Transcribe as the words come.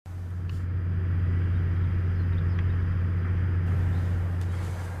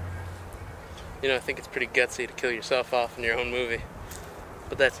You know, I think it's pretty gutsy to kill yourself off in your own movie.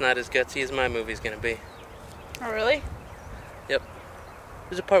 But that's not as gutsy as my movie's gonna be. Oh, really? Yep.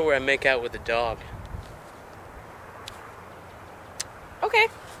 There's a part where I make out with a dog. Okay.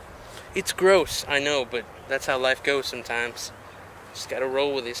 It's gross, I know, but that's how life goes sometimes. Just gotta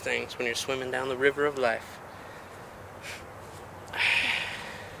roll with these things when you're swimming down the river of life.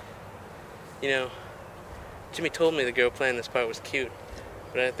 You know, Jimmy told me the girl playing this part was cute,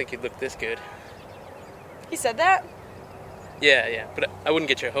 but I didn't think he'd look this good. He said that? Yeah, but I wouldn't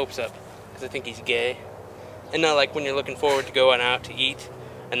get your hopes up, because I think he's gay. And not like when you're looking forward to going out to eat,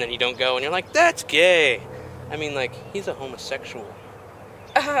 and then you don't go, and you're like, that's gay! I mean, like, he's a homosexual.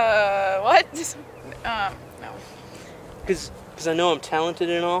 What? No. Because I know I'm talented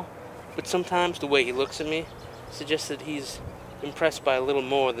and all, but sometimes the way he looks at me suggests that he's impressed by a little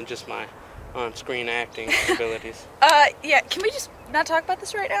more than just my on-screen acting abilities. Yeah, can we just not talk about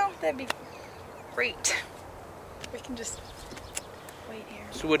this right now? That'd be great. We can just wait here.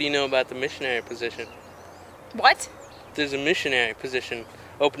 So what do you know about the missionary position? What? There's a missionary position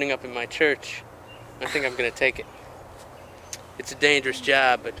opening up in my church. I think I'm gonna take it. It's a dangerous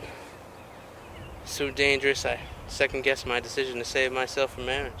job, but so dangerous I second-guess my decision to save myself from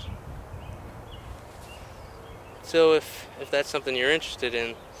marriage. So if that's something you're interested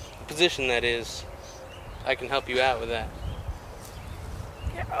in, a position that is, I can help you out with that.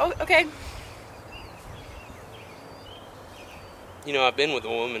 Yeah, oh, okay. You know, I've been with a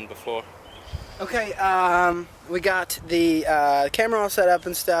woman before. Okay, we got the camera all set up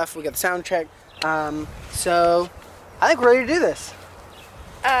and stuff. We got the sound check. So I think we're ready to do this.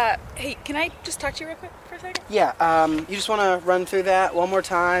 Hey, can I just talk to you real quick for a second? Yeah, you just want to run through that one more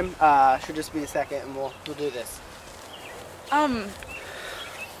time. Should just be a second, and we'll do this.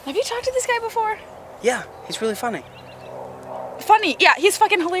 Have you talked to this guy before? Yeah, he's really funny. Funny? Yeah, he's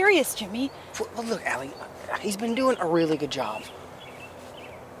fucking hilarious, Jimmy. Well, look, Allie, he's been doing a really good job.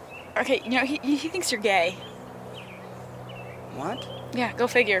 Okay, you know, he thinks you're gay. What? Yeah, go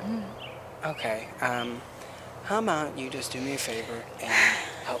figure. Okay, how about you just do me a favor and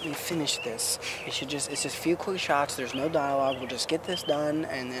help me finish this? It's just a few quick shots, there's no dialogue, we'll just get this done,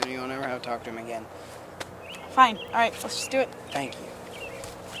 and then you'll never have to talk to him again. Fine, alright, let's just do it. Thank you.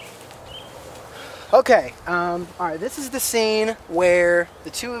 Okay, alright, this is the scene where the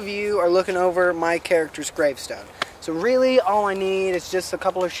two of you are looking over my character's gravestone. So really, all I need is just a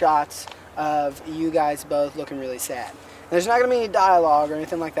couple of shots of you guys both looking really sad. And there's not going to be any dialogue or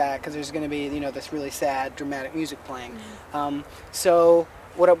anything like that, because there's going to be, you know, this really sad, dramatic music playing. So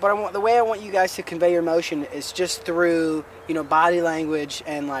the way I want you guys to convey your emotion is just through, you know, body language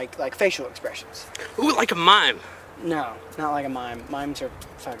and like facial expressions. Ooh, like a mime. No, not like a mime. Mimes are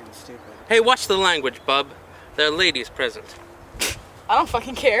fucking stupid. Hey, watch the language, bub. There are ladies present. I don't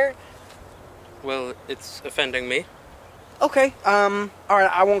fucking care. Well, it's offending me. Okay, alright,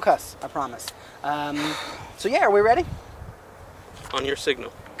 I won't cuss, I promise. So yeah, are we ready? On your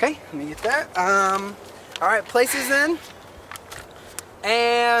signal. Okay, let me get that. Alright, places then.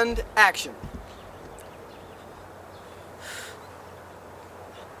 And action.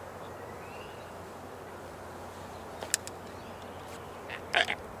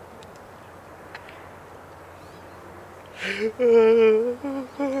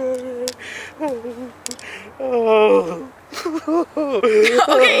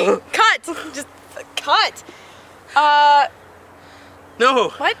 Okay, cut! Just cut! No!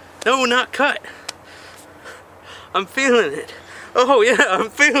 What? No, not cut! I'm feeling it. Oh yeah, I'm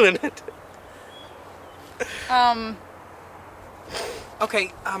feeling it.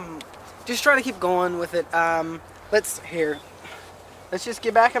 Okay, just try to keep going with it. Let's just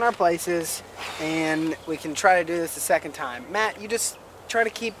get back in our places, and we can try to do this a second time. Matt, you just try to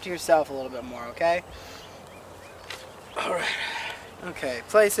keep to yourself a little bit more, okay? Alright. Okay,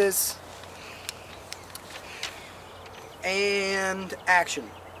 places. And action.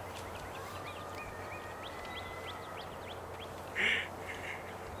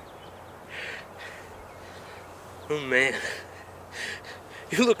 Oh man,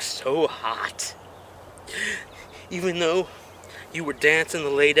 you look so hot. Even though you were dancing the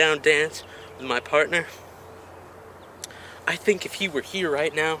lay down dance with my partner, I think if he were here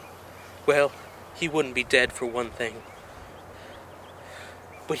right now, well, he wouldn't be dead for one thing.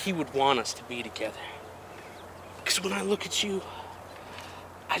 But he would want us to be together. Because when I look at you,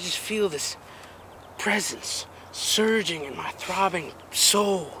 I just feel this presence surging in my throbbing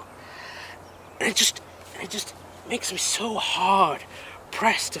soul. And it just makes me so hard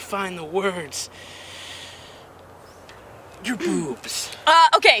pressed to find the words. Your boobs.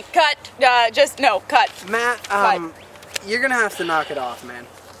 Okay, cut. Just, no, cut. Matt, Cut. you're gonna have to knock it off, man.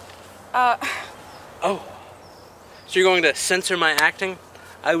 Oh. So you're going to censor my acting?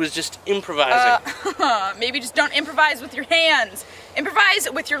 I was just improvising. Maybe just don't improvise with your hands. Improvise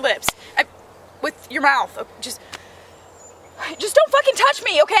with your lips. With your mouth. Just don't fucking touch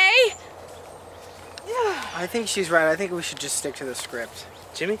me, okay? Yeah. I think she's right. I think we should just stick to the script.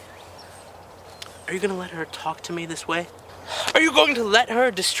 Jimmy? Are you going to let her talk to me this way? Are you going to let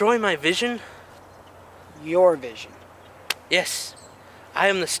her destroy my vision? Your vision. Yes. I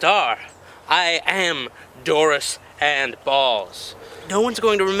am the star. I am Doris and Balls. No one's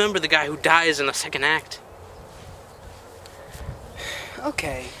going to remember the guy who dies in the second act.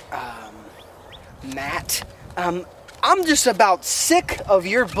 Okay, Matt, I'm just about sick of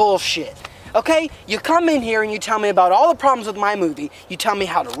your bullshit. Okay? You come in here and you tell me about all the problems with my movie. You tell me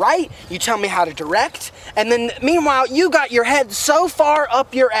how to write, you tell me how to direct, and then meanwhile you got your head so far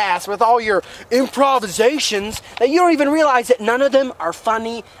up your ass with all your improvisations that you don't even realize that none of them are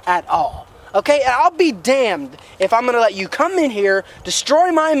funny at all. Okay? And I'll be damned if I'm gonna let you come in here,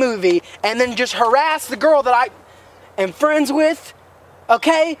 destroy my movie, and then just harass the girl that I am friends with.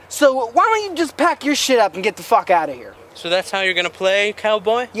 Okay? So why don't you just pack your shit up and get the fuck out of here? So that's how you're gonna play,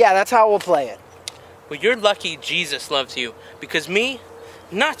 cowboy? Yeah, that's how we'll play it. Well, you're lucky Jesus loves you, because me,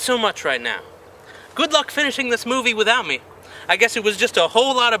 not so much right now. Good luck finishing this movie without me. I guess it was just a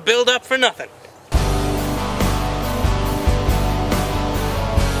whole lot of build-up for nothing.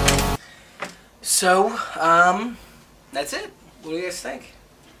 So, that's it. What do you guys think?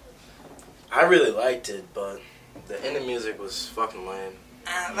 I really liked it, but the ending music was fucking lame.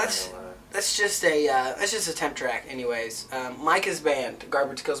 That's just a temp track, anyways. Micah's band,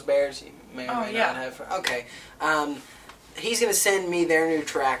 Garbage Kills Bears. You may or may not have. Okay. He's gonna send me their new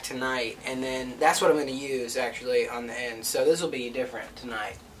track tonight, and then that's what I'm gonna use actually on the end. So this will be different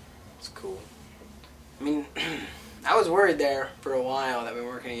tonight. It's cool. I mean, I was worried there for a while that we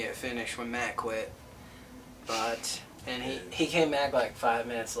weren't gonna get finished when Matt quit, and he came back like 5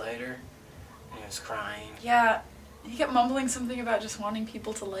 minutes later, and he was crying. Yeah. He kept mumbling something about just wanting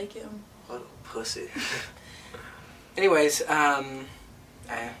people to like him. What a pussy. Anyways, like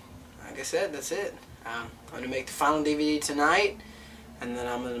I said, that's it. I'm going to make the final DVD tonight, and then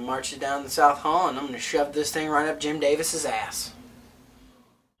I'm going to march it down the South Hall, and I'm going to shove this thing right up Jim Davis's ass.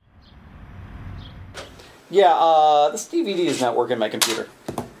 Yeah, this DVD is not working on my computer.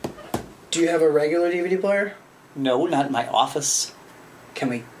 Do you have a regular DVD player? No, not in my office. Can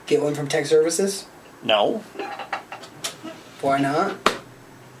we get one from Tech Services? No. Why not?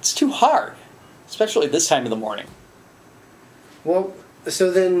 It's too hard, especially this time of the morning. Well, so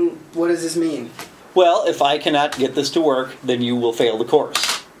then what does this mean? Well, if I cannot get this to work, then you will fail the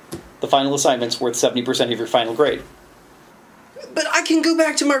course. The final assignment's worth 70% of your final grade. But I can go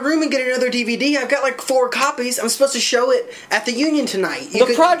back to my room and get another DVD. I've got like 4 copies. I'm supposed to show it at the Union tonight.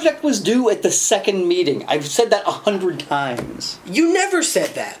 The project was due at the second meeting. I've said that 100 times. You never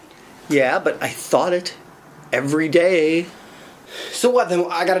said that. Yeah, but I thought it every day. So what, then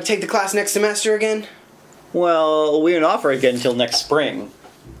I gotta take the class next semester again? Well, we don't offer it again until next spring.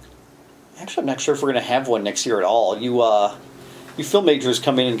 Actually, I'm not sure if we're going to have one next year at all. You film majors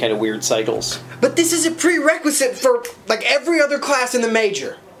come in kind of weird cycles. But this is a prerequisite for, like, every other class in the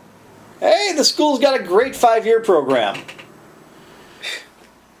major. Hey, the school's got a great 5-year program.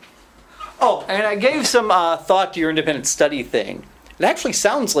 Oh, and I gave some thought to your independent study thing. It actually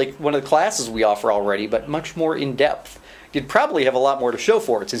sounds like one of the classes we offer already, but much more in-depth. You'd probably have a lot more to show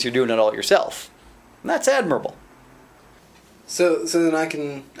for it since you're doing it all yourself. And that's admirable. So then I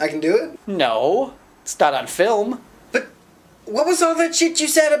can do it? No, it's not on film. But what was all that shit you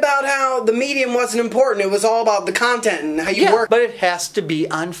said about how the medium wasn't important? It was all about the content and how you work. But it has to be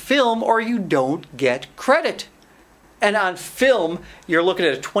on film or you don't get credit. And on film, you're looking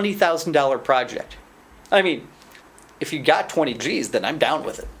at a $20,000 project. I mean, if you got 20 G's, then I'm down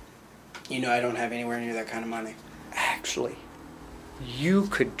with it. You know I don't have anywhere near that kind of money. Actually, you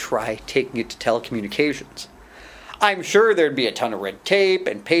could try taking it to telecommunications. I'm sure there'd be a ton of red tape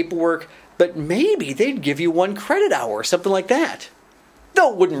and paperwork, but maybe they'd give you 1 credit hour or something like that.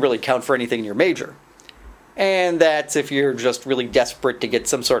 Though it wouldn't really count for anything in your major. And that's if you're just really desperate to get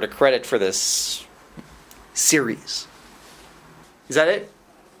some sort of credit for this series. Is that it?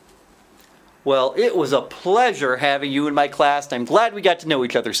 Well, it was a pleasure having you in my class, and I'm glad we got to know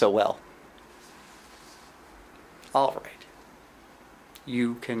each other so well. All right.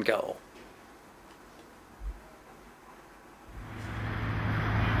 You can go.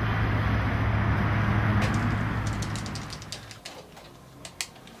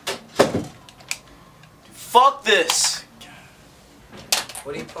 Fuck this!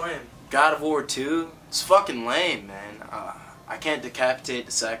 What are you playing? God of War 2? It's fucking lame, man. I can't decapitate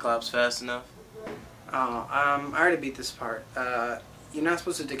the Cyclops fast enough. Oh, I already beat this part. You're not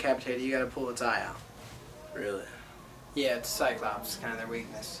supposed to decapitate it. You gotta pull its eye out. Really? Yeah, it's Cyclops. Kind of their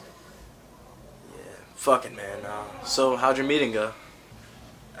weakness. Yeah. Fuck it, man. So, how'd your meeting go?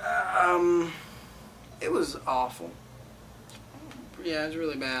 It was awful. Yeah, it was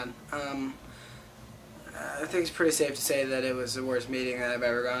really bad. I think it's pretty safe to say that it was the worst meeting that I've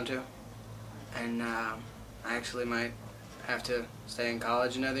ever gone to. And, I actually might have to stay in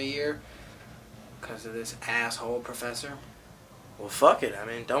college another year because of this asshole professor. Well, fuck it. I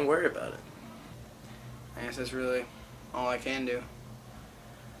mean, don't worry about it. I guess that's really all I can do.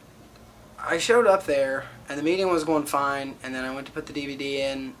 I showed up there, and the meeting was going fine, and then I went to put the DVD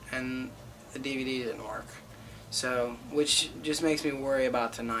in, and the DVD didn't work. So, which just makes me worry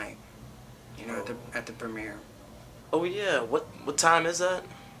about tonight. You know, at the premiere. Oh, yeah. What time is that?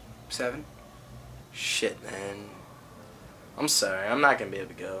 7. Shit, man. I'm sorry. I'm not gonna be able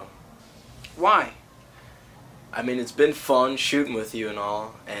to go. Why? I mean, it's been fun shooting with you and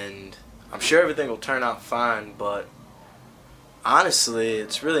all, and I'm sure everything will turn out fine, but honestly,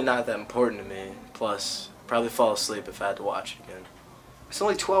 it's really not that important to me. Plus, I'd probably fall asleep if I had to watch it again. It's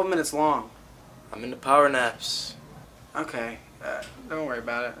only 12 minutes long. I'm into power naps. Okay, don't worry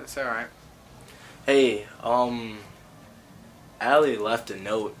about it. It's alright. Hey, Allie left a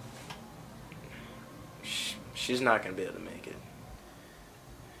note. She's not gonna be able to make it.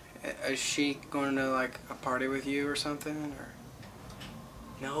 Is she going to, like, a party with you or something? Or?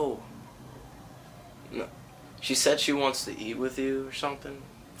 No. She said she wants to eat with you or something.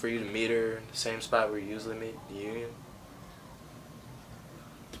 For you to meet her in the same spot where you usually meet, the Union.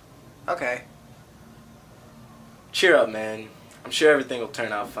 Okay. Cheer up, man. I'm sure everything will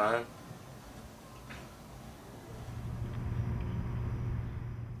turn out fine.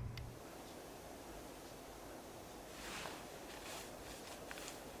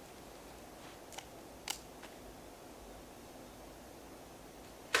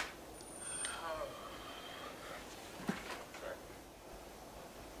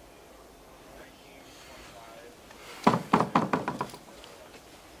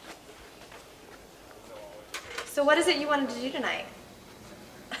 So what is it you wanted to do tonight?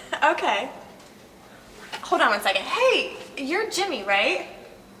 Okay. Hold on one second. Hey, you're Jimmy, right?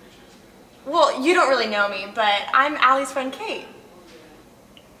 Well, you don't really know me, but I'm Allie's friend Kate.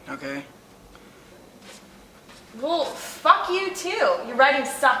 Okay. Well, fuck you too. Your writing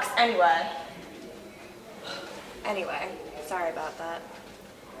sucks anyway. Anyway, sorry about that.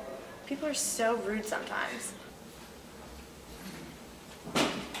 People are so rude sometimes.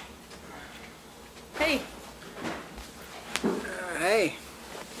 Hey, Hey.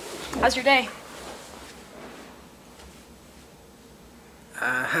 how's your day?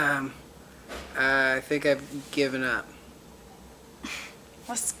 I think I've given up.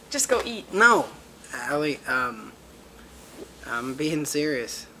 Let's just go eat. No, Allie, I'm being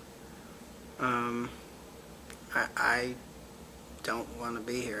serious. I don't want to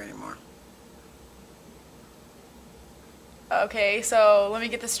be here anymore. Okay, so let me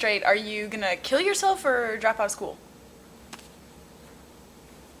get this straight. Are you gonna kill yourself or drop out of school?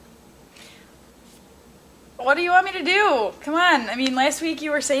 What do you want me to do? Come on. I mean, last week you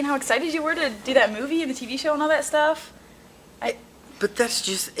were saying how excited you were to do that movie and the TV show and all that stuff. But that's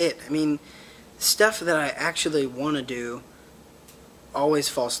just it. I mean, stuff that I actually want to do always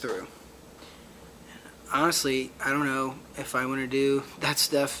falls through. Honestly, I don't know if I want to do that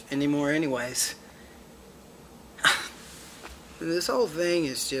stuff anymore anyways. This whole thing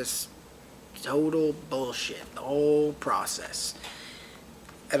is just total bullshit, the whole process.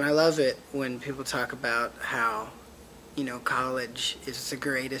 And I love it when people talk about how, you know, college is the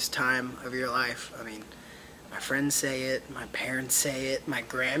greatest time of your life. I mean, my friends say it, my parents say it, my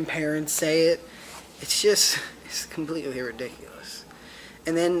grandparents say it. It's completely ridiculous.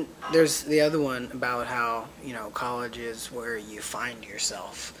 And then there's the other one about how, you know, college is where you find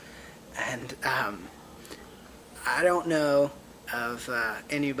yourself. And I don't know of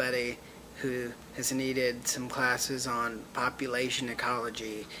anybody who has needed some classes on population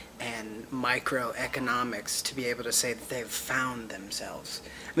ecology and microeconomics to be able to say that they've found themselves.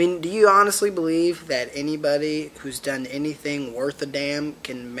 I mean, do you honestly believe that anybody who's done anything worth a damn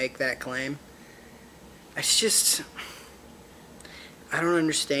can make that claim? It's just, I don't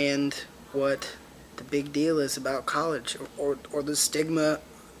understand what the big deal is about college or the stigma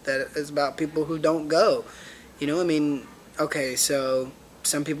that is about people who don't go. You know, I mean, okay, so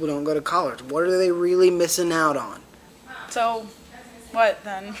some people don't go to college. What are they really missing out on? So, what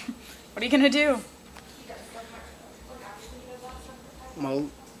then? What are you gonna do? Well,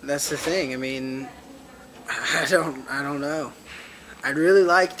 that's the thing. I mean, I don't know. I'd really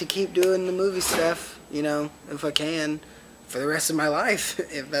like to keep doing the movie stuff, you know, if I can, for the rest of my life,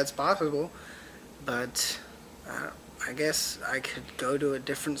 if that's possible. But I guess I could go to a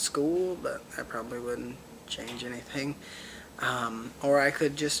different school, but that probably wouldn't change anything. Or I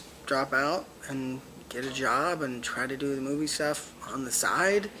could just drop out and get a job and try to do the movie stuff on the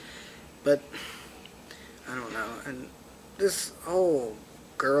side. But I don't know. And this whole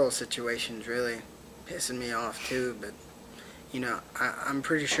girl situation's really pissing me off too. But you know, I'm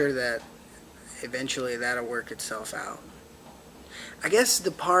pretty sure that eventually that'll work itself out. I guess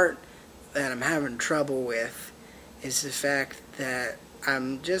the part that I'm having trouble with is the fact that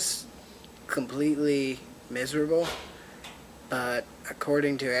I'm just completely miserable, but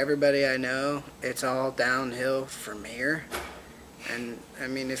according to everybody I know, it's all downhill from here. And I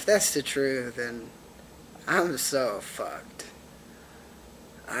mean, if that's the truth, then I'm so fucked.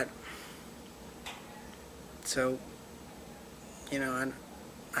 So, you know,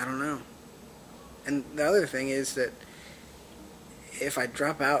 I don't know. And the other thing is that if I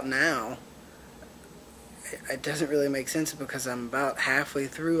drop out now, it doesn't really make sense because I'm about halfway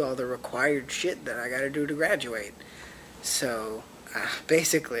through all the required shit that I gotta do to graduate. So,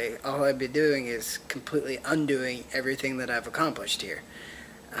 basically, all I'd be doing is completely undoing everything that I've accomplished here.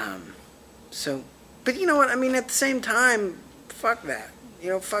 But you know what, I mean, at the same time, fuck that. You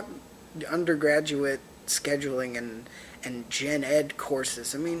know, fuck undergraduate scheduling and gen ed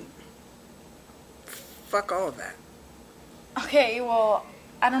courses. I mean, fuck all of that. Okay, well,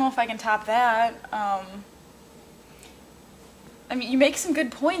 I don't know if I can top that. I mean, you make some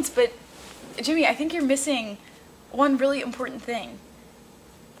good points, but Jimmy, I think you're missing one really important thing.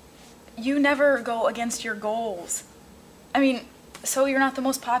 You never go against your goals. I mean, so you're not the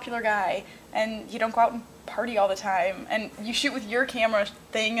most popular guy, and you don't go out and party all the time, and you shoot with your camera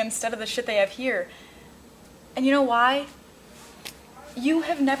thing instead of the shit they have here. And you know why? You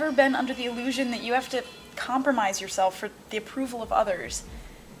have never been under the illusion that you have to compromise yourself for the approval of others.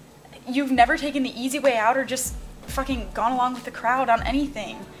 You've never taken the easy way out or just fucking gone along with the crowd on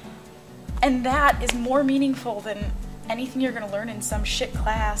anything. And that is more meaningful than anything you're gonna learn in some shit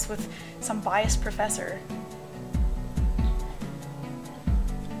class with some biased professor.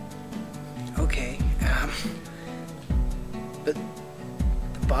 Okay, but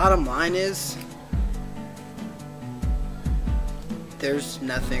the bottom line is, there's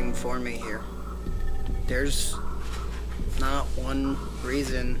nothing for me here. There's not one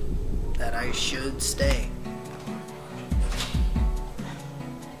reason that I should stay.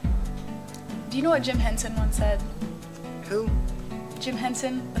 Do you know what Jim Henson once said? Who? Jim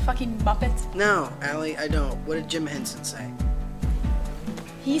Henson, the fucking Muppet? No, Allie, I don't. What did Jim Henson say?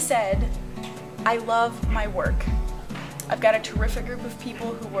 He said, I love my work. I've got a terrific group of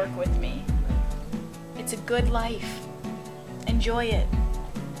people who work with me. It's a good life. Enjoy it.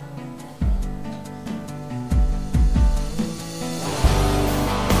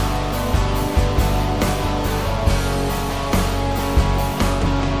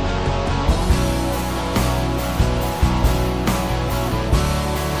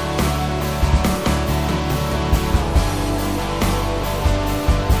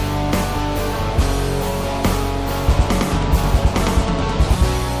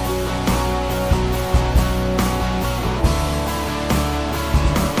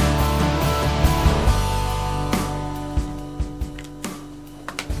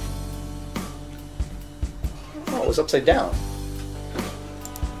 Was upside down.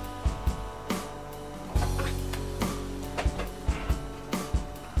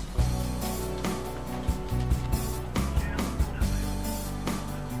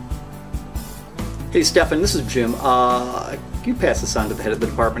 Hey Stefan, this is Jim. Can you pass this on to the head of the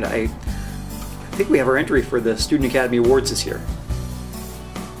department? I think we have our entry for the Student Academy Awards this year.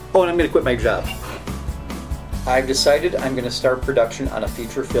 Oh, and I'm going to quit my job. I've decided I'm going to start production on a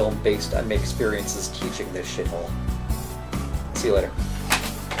feature film based on my experiences teaching this shithole. See you later.